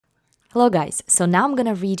Hello guys, so now I'm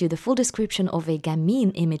gonna read you the full description of a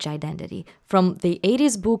GAMINE image identity from the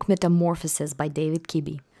 80s book Metamorphosis by David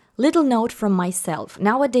Kibbe. Little note from myself,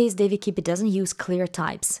 nowadays David Kibbe doesn't use clear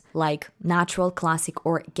types like natural, classic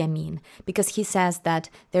or GAMINE because he says that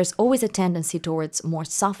there's always a tendency towards more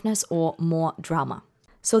softness or more drama.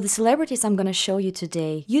 So the celebrities I'm going to show you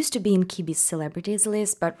today used to be in Kibbe's celebrities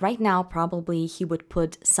list, but right now probably he would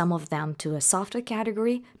put some of them to a softer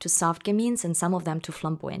category, to soft gamines, and some of them to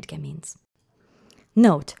flamboyant gamines.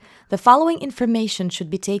 Note, the following information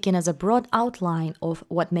should be taken as a broad outline of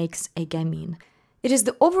what makes a gamine. It is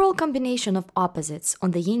the overall combination of opposites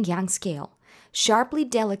on the yin-yang scale, sharply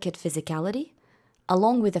delicate physicality,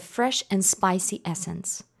 along with a fresh and spicy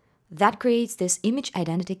essence. That creates this image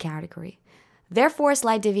identity category. Therefore, a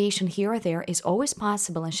slight deviation here or there is always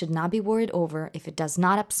possible and should not be worried over if it does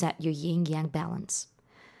not upset your yin-yang balance.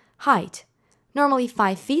 Height, normally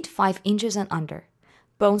 5 feet 5 inches and under.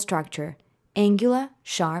 Bone structure, angular,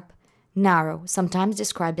 sharp, narrow, sometimes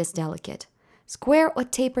described as delicate. Square or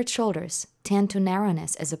tapered shoulders tend to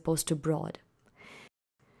narrowness as opposed to broad.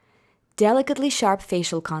 Delicately sharp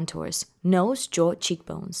facial contours, nose, jaw,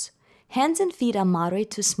 cheekbones. Hands and feet are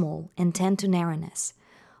moderate to small and tend to narrowness.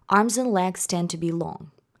 Arms and legs tend to be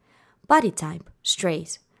long. Body type,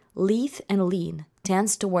 straight, lithe and lean,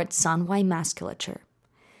 tends towards sun-Y musculature.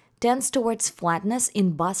 Tends towards flatness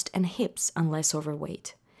in bust and hips unless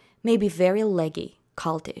overweight. May be very leggy,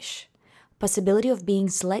 cultish. Possibility of being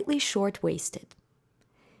slightly short-waisted.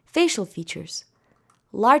 Facial features,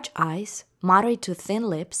 large eyes, moderate to thin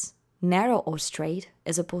lips, narrow or straight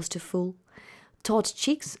as opposed to full, taut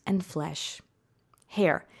cheeks and flesh.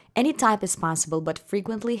 Hair, any type is possible, but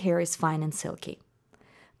frequently hair is fine and silky.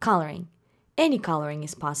 Coloring. Any coloring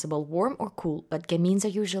is possible, warm or cool, but gamines are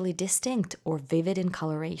usually distinct or vivid in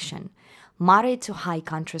coloration. Moderate to high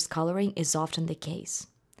contrast coloring is often the case.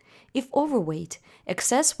 If overweight,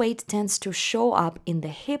 excess weight tends to show up in the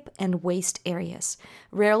hip and waist areas.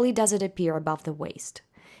 Rarely does it appear above the waist.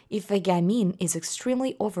 If a gamine is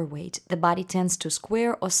extremely overweight, the body tends to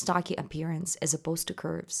square or stocky appearance as opposed to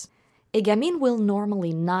curves. A gamine will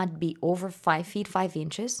normally not be over 5 feet 5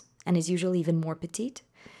 inches and is usually even more petite,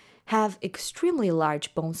 have extremely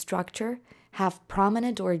large bone structure, have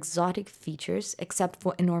prominent or exotic features except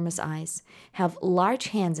for enormous eyes, have large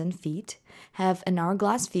hands and feet, have an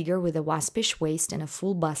hourglass figure with a waspish waist and a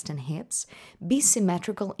full bust and hips, be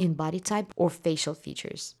symmetrical in body type or facial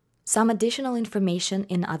features. Some additional information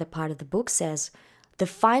in other part of the book says, the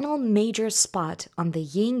final major spot on the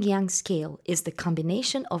yin-yang scale is the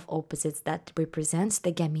combination of opposites that represents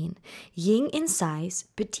the gamine. Yin in size,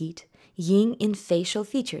 petite, yin in facial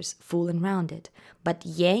features, full and rounded, but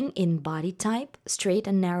yang in body type, straight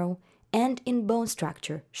and narrow, and in bone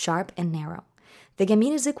structure, sharp and narrow. The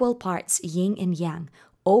gamine is equal parts yin and yang,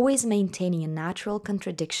 always maintaining a natural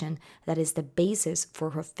contradiction that is the basis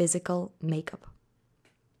for her physical makeup.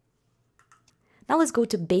 Now let's go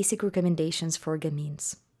to basic recommendations for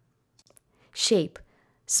gamines. Shape,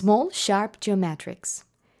 small, sharp geometrics,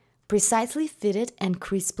 precisely fitted and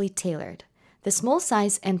crisply tailored. The small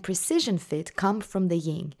size and precision fit come from the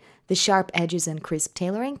yin. The sharp edges and crisp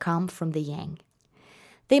tailoring come from the yang.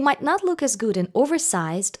 They might not look as good in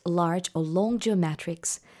oversized, large or long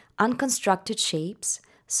geometrics, unconstructed shapes,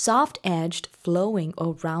 soft-edged, flowing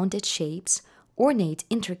or rounded shapes, ornate,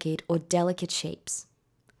 intricate or delicate shapes.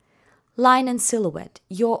 Line and silhouette.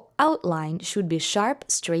 Your outline should be sharp,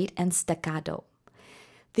 straight, and staccato.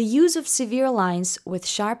 The use of severe lines with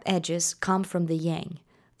sharp edges come from the yang.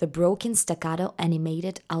 The broken, staccato,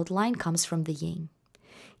 animated outline comes from the yin.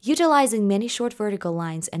 Utilizing many short vertical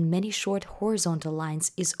lines and many short horizontal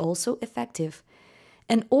lines is also effective.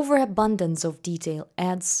 An overabundance of detail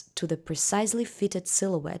adds to the precisely fitted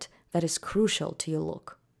silhouette that is crucial to your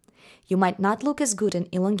look. You might not look as good in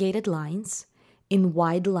elongated lines, in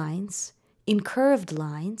wide lines, in curved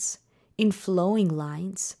lines, in flowing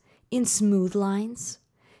lines, in smooth lines,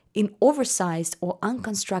 in oversized or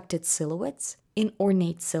unconstructed silhouettes, in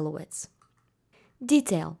ornate silhouettes.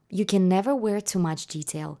 Detail. You can never wear too much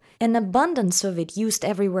detail. An abundance of it used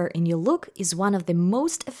everywhere in your look is one of the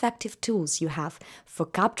most effective tools you have for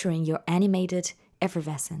capturing your animated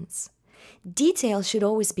effervescence. Detail should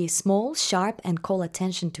always be small, sharp, and call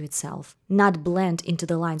attention to itself, not blend into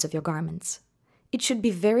the lines of your garments. It should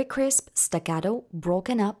be very crisp, staccato,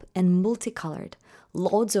 broken up, and multicolored.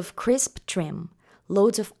 Loads of crisp trim,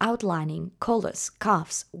 loads of outlining, collars,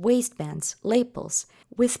 cuffs, waistbands, lapels,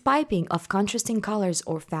 with piping of contrasting colors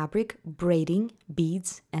or fabric, braiding,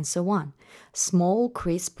 beads, and so on. Small,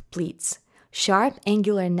 crisp pleats. Sharp,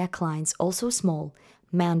 angular necklines, also small.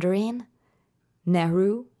 Mandarin,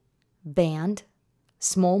 Nehru, band,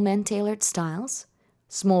 small man-tailored styles,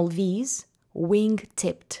 small V's,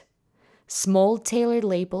 wing-tipped, small tailored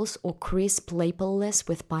lapels or crisp lapelless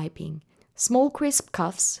with piping, small crisp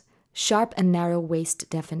cuffs, sharp and narrow waist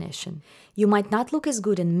definition. You might not look as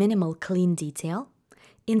good in minimal clean detail,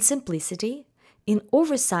 in simplicity, in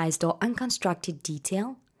oversized or unconstructed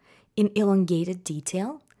detail, in elongated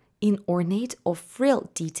detail, in ornate or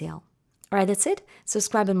frilled detail. Alright, that's it.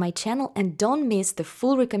 Subscribe on my channel and don't miss the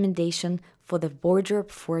full recommendation for the wardrobe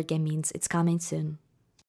for gamines. It's coming soon.